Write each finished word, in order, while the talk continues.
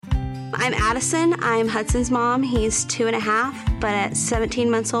I'm Addison. I'm Hudson's mom. He's 2.5, but at 17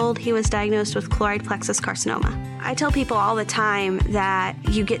 months old, he was diagnosed with choroid plexus carcinoma. I tell people all the time that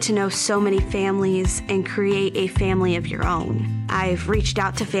you get to know so many families and create a family of your own. I've reached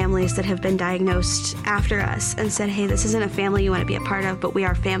out to families that have been diagnosed after us and said, hey, this isn't a family you want to be a part of, but we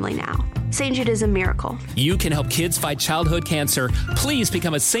are family now. St. Jude is a miracle. You can help kids fight childhood cancer. Please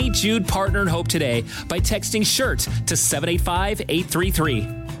become a St. Jude Partner in Hope today by texting SHIRT to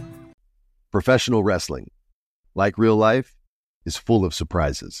 785-833. Professional wrestling, like real life, is full of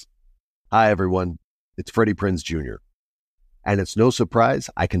surprises. Hi, everyone. It's Freddie Prinze Jr. And it's no surprise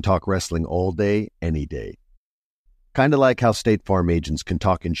I can talk wrestling all day, any day. Kind of like how State Farm agents can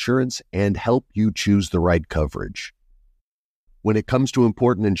talk insurance and help you choose the right coverage. When it comes to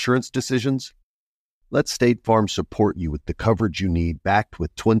important insurance decisions, let State Farm support you with the coverage you need, backed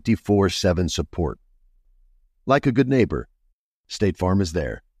with 24/7 support. Like a good neighbor, State Farm is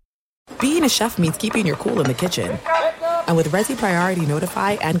there. Being a chef means keeping your cool in the kitchen. And with Resi Priority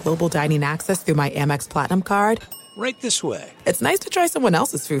Notify and Global Dining Access through my Amex Platinum card, right this way. It's nice to try someone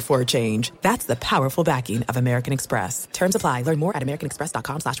else's food for a change. That's the powerful backing of American Express. Terms apply. Learn more at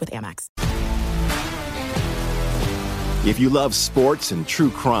americanexpress.com/withAmex. If you love sports and true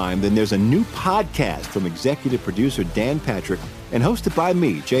crime, then there's a new podcast from executive producer Dan Patrick and hosted by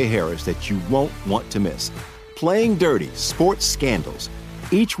me, Jay Harris, that you won't want to miss. Playing Dirty: Sports Scandals.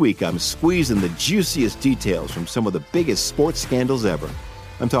 Each week, I'm squeezing the juiciest details from some of the biggest sports scandals ever.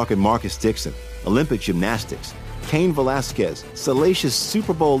 I'm talking Marcus Dixon, Olympic gymnastics, Cain Velasquez, salacious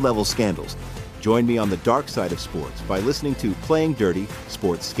Super Bowl-level scandals. Join me on the dark side of sports by listening to Playing Dirty: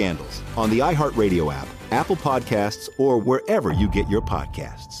 Sports Scandals on the iHeartRadio app, Apple Podcasts, or wherever you get your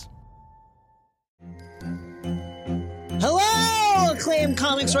podcasts. Hello, acclaimed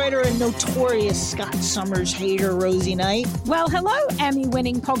comics writer and notorious Scott Summers hater, Rosie Knight. Well, hello,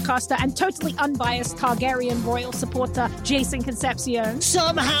 Emmy-winning podcaster and totally unbiased Targaryen royal supporter, Jason Concepcion.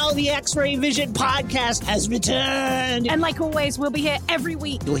 Somehow the X-Ray Vision podcast has returned. And like always, we'll be here every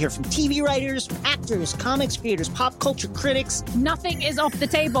week. You'll hear from TV writers, actors, comics creators, pop culture critics. Nothing is off the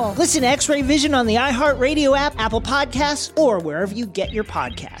table. Listen to X-Ray Vision on the iHeartRadio app, Apple Podcasts, or wherever you get your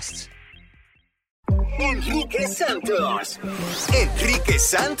podcasts. Enrique Santos.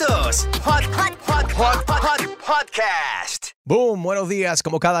 Podcast. Boom, buenos días.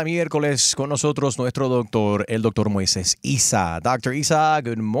 Como cada miércoles con nosotros nuestro doctor, el doctor Moisés Isa. Doctor Isa,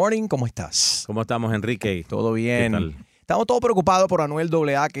 good morning. ¿Cómo estás? ¿Cómo estamos, Enrique? Todo bien. ¿Qué tal? Estamos todos preocupados por Anuel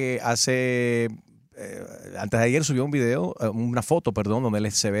AA, que hace... antes de ayer subió una foto,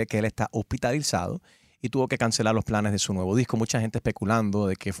 donde se ve que él está hospitalizado y tuvo que cancelar los planes de su nuevo disco. Mucha gente especulando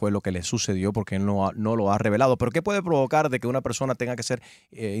de qué fue lo que le sucedió porque él no lo ha revelado. ¿Pero qué puede provocar de que una persona tenga que ser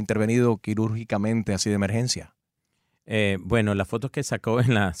intervenido quirúrgicamente así de emergencia? Bueno, las fotos que sacó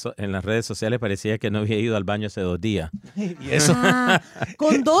en las redes sociales parecía que no había ido al baño hace 2 días. ¿Y eso?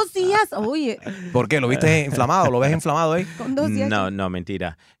 Con 2 días, oye. ¿Por qué? ¿Lo viste inflamado? ¿Lo ves inflamado ahí? Con 2 días. No,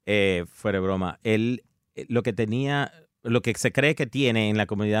 mentira. Fuera de broma. Él, lo que se cree que tiene en la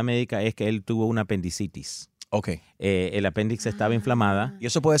comunidad médica es que él tuvo una apendicitis. Ok. El apéndice estaba inflamada. Y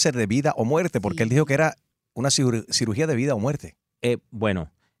eso puede ser de vida o muerte, porque él dijo que era una cirugía de vida o muerte.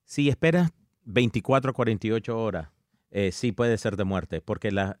 Bueno, si esperas 24 a 48 horas, sí puede ser de muerte,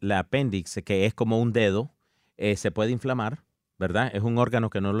 porque la apéndice, que es como un dedo, se puede inflamar, ¿verdad? Es un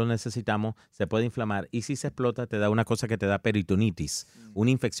órgano que no lo necesitamos, se puede inflamar, y si se explota te da una cosa que te da peritonitis, una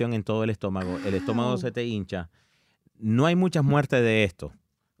infección en todo el estómago. El estómago se te hincha. No hay muchas muertes de esto.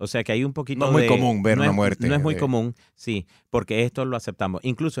 O sea que hay un poquito de... No es muy común ver una muerte. No es muy común, sí, porque esto lo aceptamos.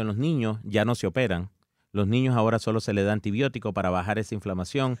 Incluso en los niños ya no se operan. Los niños ahora solo se le da antibiótico para bajar esa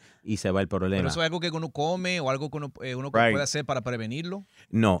inflamación y se va el problema. ¿Pero eso es algo que uno come o algo que uno puede hacer para prevenirlo?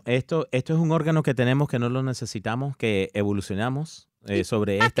 No, esto es un órgano que tenemos que no lo necesitamos, que evolucionamos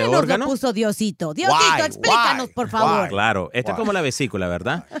sobre este órgano. ¿Qué nos lo puso Diosito? Diosito, explícanos, por favor. Claro, esto es como la vesícula,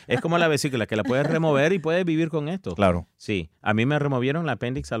 ¿verdad? Es como la vesícula, que la puedes remover y puedes vivir con esto. Claro. Sí, a mí me removieron la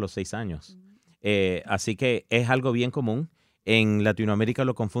apéndice a los 6 años. Así que es algo bien común. En Latinoamérica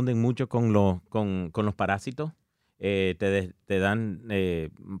lo confunden mucho con los parásitos. Te dan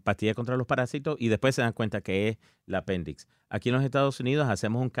pastillas contra los parásitos y después se dan cuenta que es la apéndice. Aquí en los Estados Unidos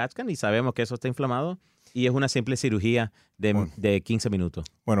hacemos un CAT scan y sabemos que eso está inflamado y es una simple cirugía de 15 minutos.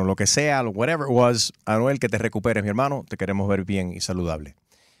 Bueno, lo que sea, whatever it was, Anuel, que te recuperes, mi hermano. Te queremos ver bien y saludable.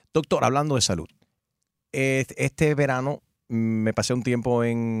 Doctor, hablando de salud, este verano me pasé un tiempo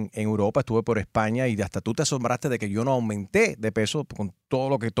en Europa, estuve por España y hasta tú te asombraste de que yo no aumenté de peso con todo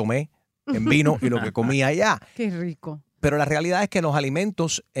lo que tomé en vino y lo que comí allá. Qué rico. Pero la realidad es que los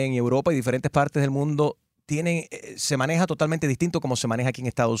alimentos en Europa y diferentes partes del mundo se maneja totalmente distinto como se maneja aquí en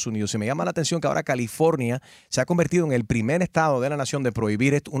Estados Unidos. Y me llama la atención que ahora California se ha convertido en el primer estado de la nación de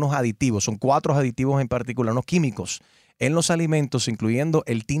prohibir unos aditivos, son 4 aditivos en particular, unos químicos en los alimentos, incluyendo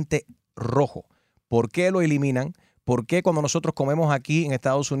el tinte rojo. ¿Por qué lo eliminan? ¿Por qué cuando nosotros comemos aquí en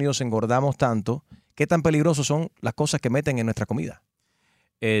Estados Unidos engordamos tanto? ¿Qué tan peligrosos son las cosas que meten en nuestra comida?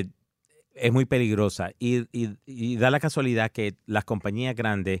 Es muy peligrosa y da la casualidad que las compañías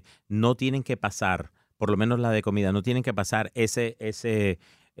grandes no tienen que pasar, por lo menos la de comida, no tienen que pasar el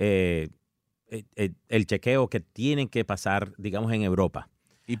chequeo que tienen que pasar, digamos, en Europa.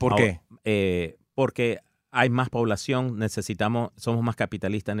 ¿Y por qué? Porque hay más población, somos más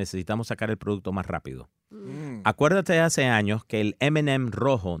capitalistas, necesitamos sacar el producto más rápido. Acuérdate de hace años que el M&M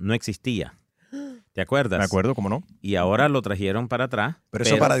rojo no existía. ¿Te acuerdas? Me acuerdo, ¿cómo no? Y ahora lo trajeron para atrás. Pero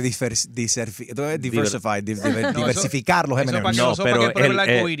eso para diversificar los M&M's. No,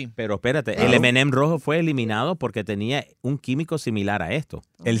 pero espérate, el M&M rojo fue eliminado porque tenía un químico similar a esto.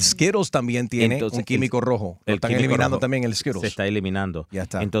 El Skittles también tiene un químico rojo. Lo están eliminando también el Skittles. Se está eliminando. Ya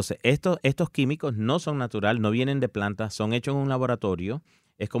está. Entonces, estos químicos no son naturales, no vienen de plantas, son hechos en un laboratorio.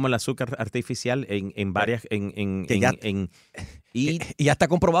 Es como el azúcar artificial en varias... Y ya está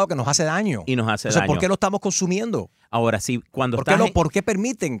comprobado que nos hace daño. Y nos hace daño. ¿Por qué lo estamos consumiendo? Ahora sí, ¿Por qué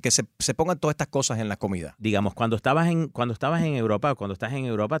permiten que se pongan todas estas cosas en la comida? Digamos, cuando estabas en Europa, cuando estás en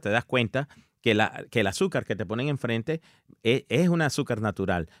Europa, te das cuenta que el azúcar que te ponen enfrente es un azúcar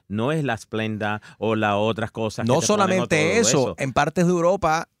natural. No es la Splenda o las otras cosas. No solamente eso. En partes de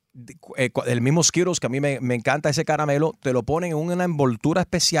Europa... el mismo Skittles, que a mí me encanta ese caramelo, te lo ponen en una envoltura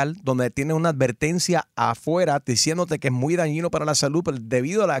especial donde tiene una advertencia afuera diciéndote que es muy dañino para la salud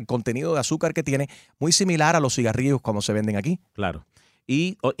debido al contenido de azúcar que tiene, muy similar a los cigarrillos como se venden aquí. Claro.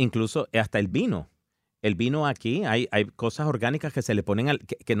 Y incluso hasta el vino. El vino aquí, hay cosas orgánicas que se le ponen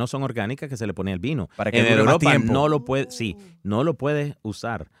que no son orgánicas que se le ponen al vino. Para que en dure más Europa tiempo. no lo puedes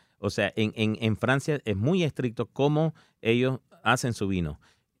usar. O sea, en Francia es muy estricto cómo ellos hacen su vino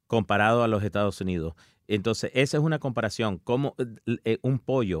comparado a los Estados Unidos. Entonces, esa es una comparación. Como un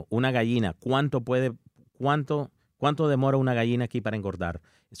pollo, una gallina, ¿cuánto demora una gallina aquí para engordar?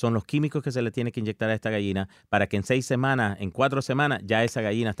 Son los químicos que se le tiene que inyectar a esta gallina para que en 6 semanas, en 4 semanas, ya esa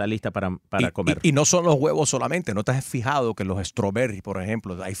gallina está lista para comer. Y no son los huevos solamente. ¿No te has fijado que los strawberries, por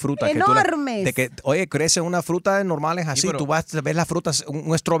ejemplo, hay frutas enormes? Oye, crecen unas frutas normales así. Tú ves las frutas,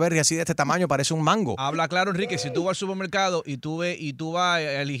 un strawberry así de este tamaño, parece un mango. Habla claro, Enrique. Si tú vas al supermercado y tú vas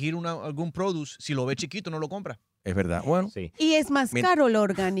a elegir algún produce, si lo ves chiquito, no lo compras. Es verdad. Bueno. Sí. Y es más caro lo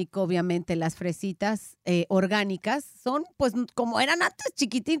orgánico, obviamente. Las fresitas orgánicas son, pues, como eran antes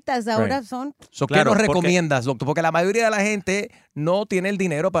chiquititas, ahora son... ¿Qué nos recomiendas, doctor? Porque la mayoría de la gente no tiene el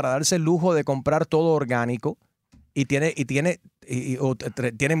dinero para darse el lujo de comprar todo orgánico y tiene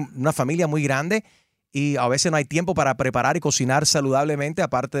una familia muy grande y a veces no hay tiempo para preparar y cocinar saludablemente,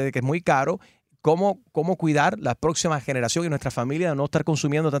 aparte de que es muy caro. ¿Cómo cuidar la próxima generación y nuestra familia de no estar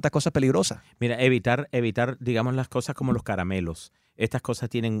consumiendo tantas cosas peligrosas? Mira, evitar, digamos, las cosas como los caramelos. Estas cosas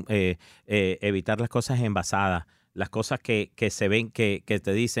tienen, evitar las cosas envasadas, las cosas que se ven, que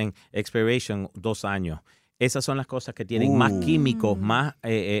te dicen expiration 2 años. Esas son las cosas que tienen más químicos, más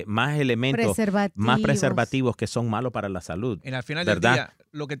elementos, más preservativos que son malos para la salud. En al final del día,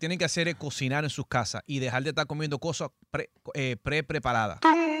 lo que tienen que hacer es cocinar en sus casas y dejar de estar comiendo cosas preparadas.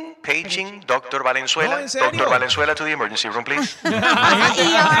 Paging Dr. Valenzuela. No, ¿en serio? Dr. Valenzuela to the emergency room, please.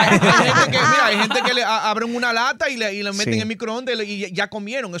 Hay gente que le abren una lata y le meten en el microondas y ya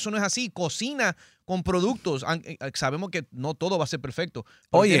comieron. Eso no es así. Cocina con productos. Sabemos que no todo va a ser perfecto.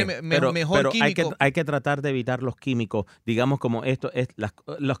 Oye, pero hay que tratar de evitar los químicos, digamos como esto,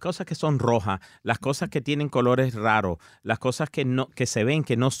 las cosas que son rojas, las cosas que tienen colores raros, las cosas que se ven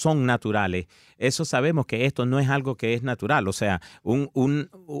que no son naturales. Eso sabemos que esto no es algo que es natural. O sea,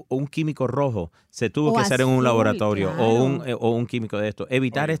 un químico rojo se tuvo que hacer en un laboratorio, claro. o un químico de esto.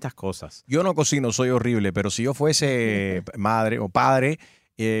 Evitar estas cosas. Yo no cocino, soy horrible, pero si yo fuese madre o padre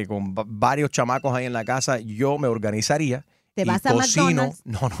con varios chamacos ahí en la casa, yo me organizaría. ¿Te vas a McDonald's?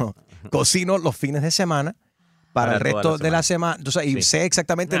 Cocino los fines de semana para el resto de la semana. Entonces, y sé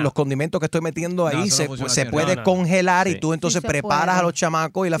exactamente los condimentos que estoy metiendo ahí. Se puede congelar y tú entonces preparas a los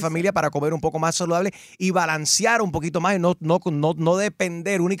chamacos y la familia para comer un poco más saludable y balancear un poquito más y no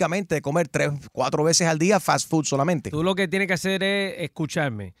depender únicamente de comer 3-4 veces al día fast food solamente. Tú lo que tienes que hacer es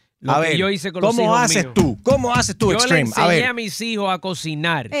escucharme. Lo a que ver, yo hice con los hijos míos. ¿Cómo haces tú, Extreme? Yo le enseñé a mis hijos a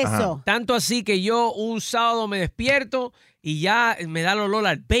cocinar. Eso. Tanto así que yo un sábado me despierto y ya me da el olor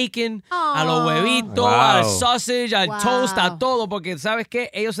al bacon, a los huevitos, al sausage, al toast, a todo, porque ¿sabes qué?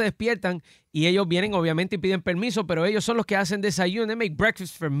 Ellos se despiertan y ellos vienen obviamente y piden permiso, pero ellos son los que hacen desayuno. They make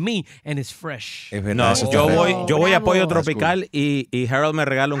breakfast for me and it's fresh. Es verdad, No, yo voy a Pollo Tropical y Harold me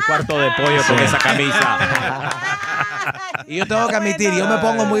regala un cuarto de pollo con esa camisa. Y yo tengo que admitir, yo me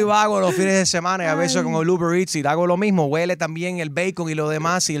pongo muy vago los fines de semana y a veces con el Uber Eats y hago lo mismo. Huele también el bacon y lo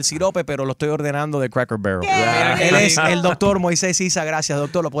demás y el sirope, pero lo estoy ordenando de Cracker Barrel. Él es el doctor Moisés Isa. Gracias,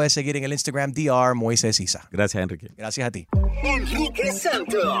 doctor. Lo puedes seguir en el Instagram, Dr. Moisés Isa. Gracias, Enrique. Gracias a ti. Enrique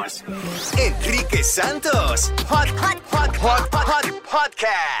Santos. Enrique Santos.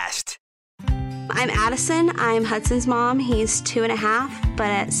 Podcast. I'm Addison. I'm Hudson's mom. He's 2.5, but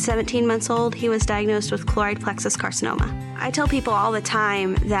at 17 months old, he was diagnosed with colorante plexus carcinoma. I tell people all the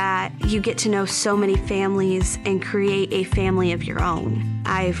time that you get to know so many families and create a family of your own.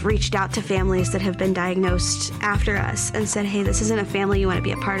 I've reached out to families that have been diagnosed after us and said, hey, this isn't a family you want to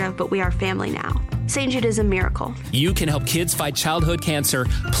be a part of, but we are family now. St. Jude is a miracle. You can help kids fight childhood cancer.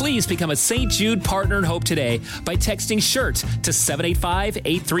 Please become a St. Jude Partner in Hope today by texting SHIRT to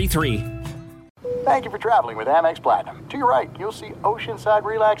 785-833. Thank you for traveling with Amex Platinum. To your right, you'll see oceanside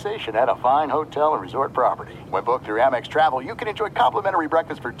relaxation at a fine hotel and resort property. When booked through Amex Travel, you can enjoy complimentary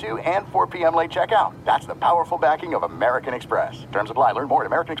breakfast for 2 and 4 p.m. late checkout. That's the powerful backing of American Express. Terms apply. Learn more at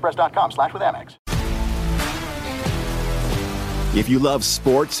americanexpress.com/withAmex. If you love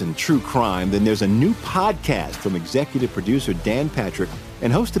sports and true crime, then there's a new podcast from executive producer Dan Patrick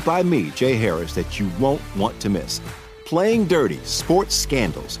and hosted by me, Jay Harris, that you won't want to miss. Playing Dirty: Sports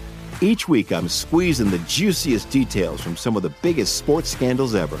Scandals. Each week, I'm squeezing the juiciest details from some of the biggest sports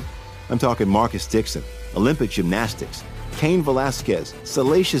scandals ever. I'm talking Marcus Dixon, Olympic gymnastics, Cain Velasquez,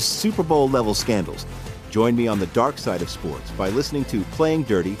 salacious Super Bowl-level scandals. Join me on the dark side of sports by listening to Playing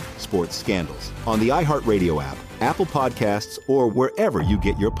Dirty: Sports Scandals on the iHeartRadio app, Apple Podcasts, or wherever you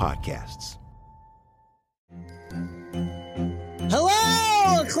get your podcasts.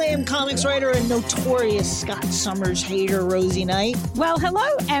 Hello, acclaimed comics writer and notorious Scott Summers hater, Rosie Knight. Well, hello,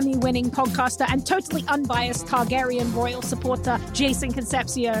 Emmy-winning podcaster and totally unbiased Targaryen royal supporter, Jason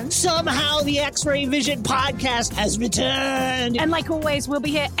Concepcion. Somehow the X-Ray Vision podcast has returned. And like always, we'll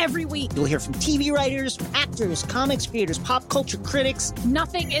be here every week. You'll hear from TV writers, actors, comics creators, pop culture critics.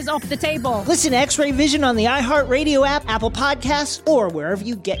 Nothing is off the table. Listen to X-Ray Vision on the iHeartRadio app, Apple Podcasts, or wherever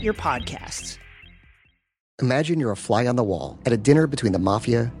you get your podcasts. Imagine you're a fly on the wall at a dinner between the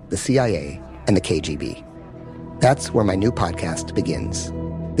mafia, the CIA, and the KGB. That's where my new podcast begins.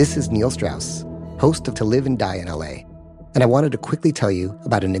 This is Neil Strauss, host of To Live and Die in LA, and I wanted to quickly tell you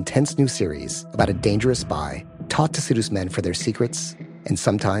about an intense new series about a dangerous spy taught to seduce men for their secrets and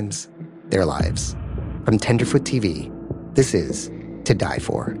sometimes their lives. From Tenderfoot TV, this is To Die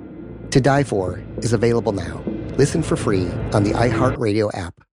For. To Die For is available now. Listen for free on the iHeartRadio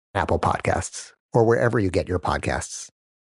app, Apple Podcasts, or wherever you get your podcasts.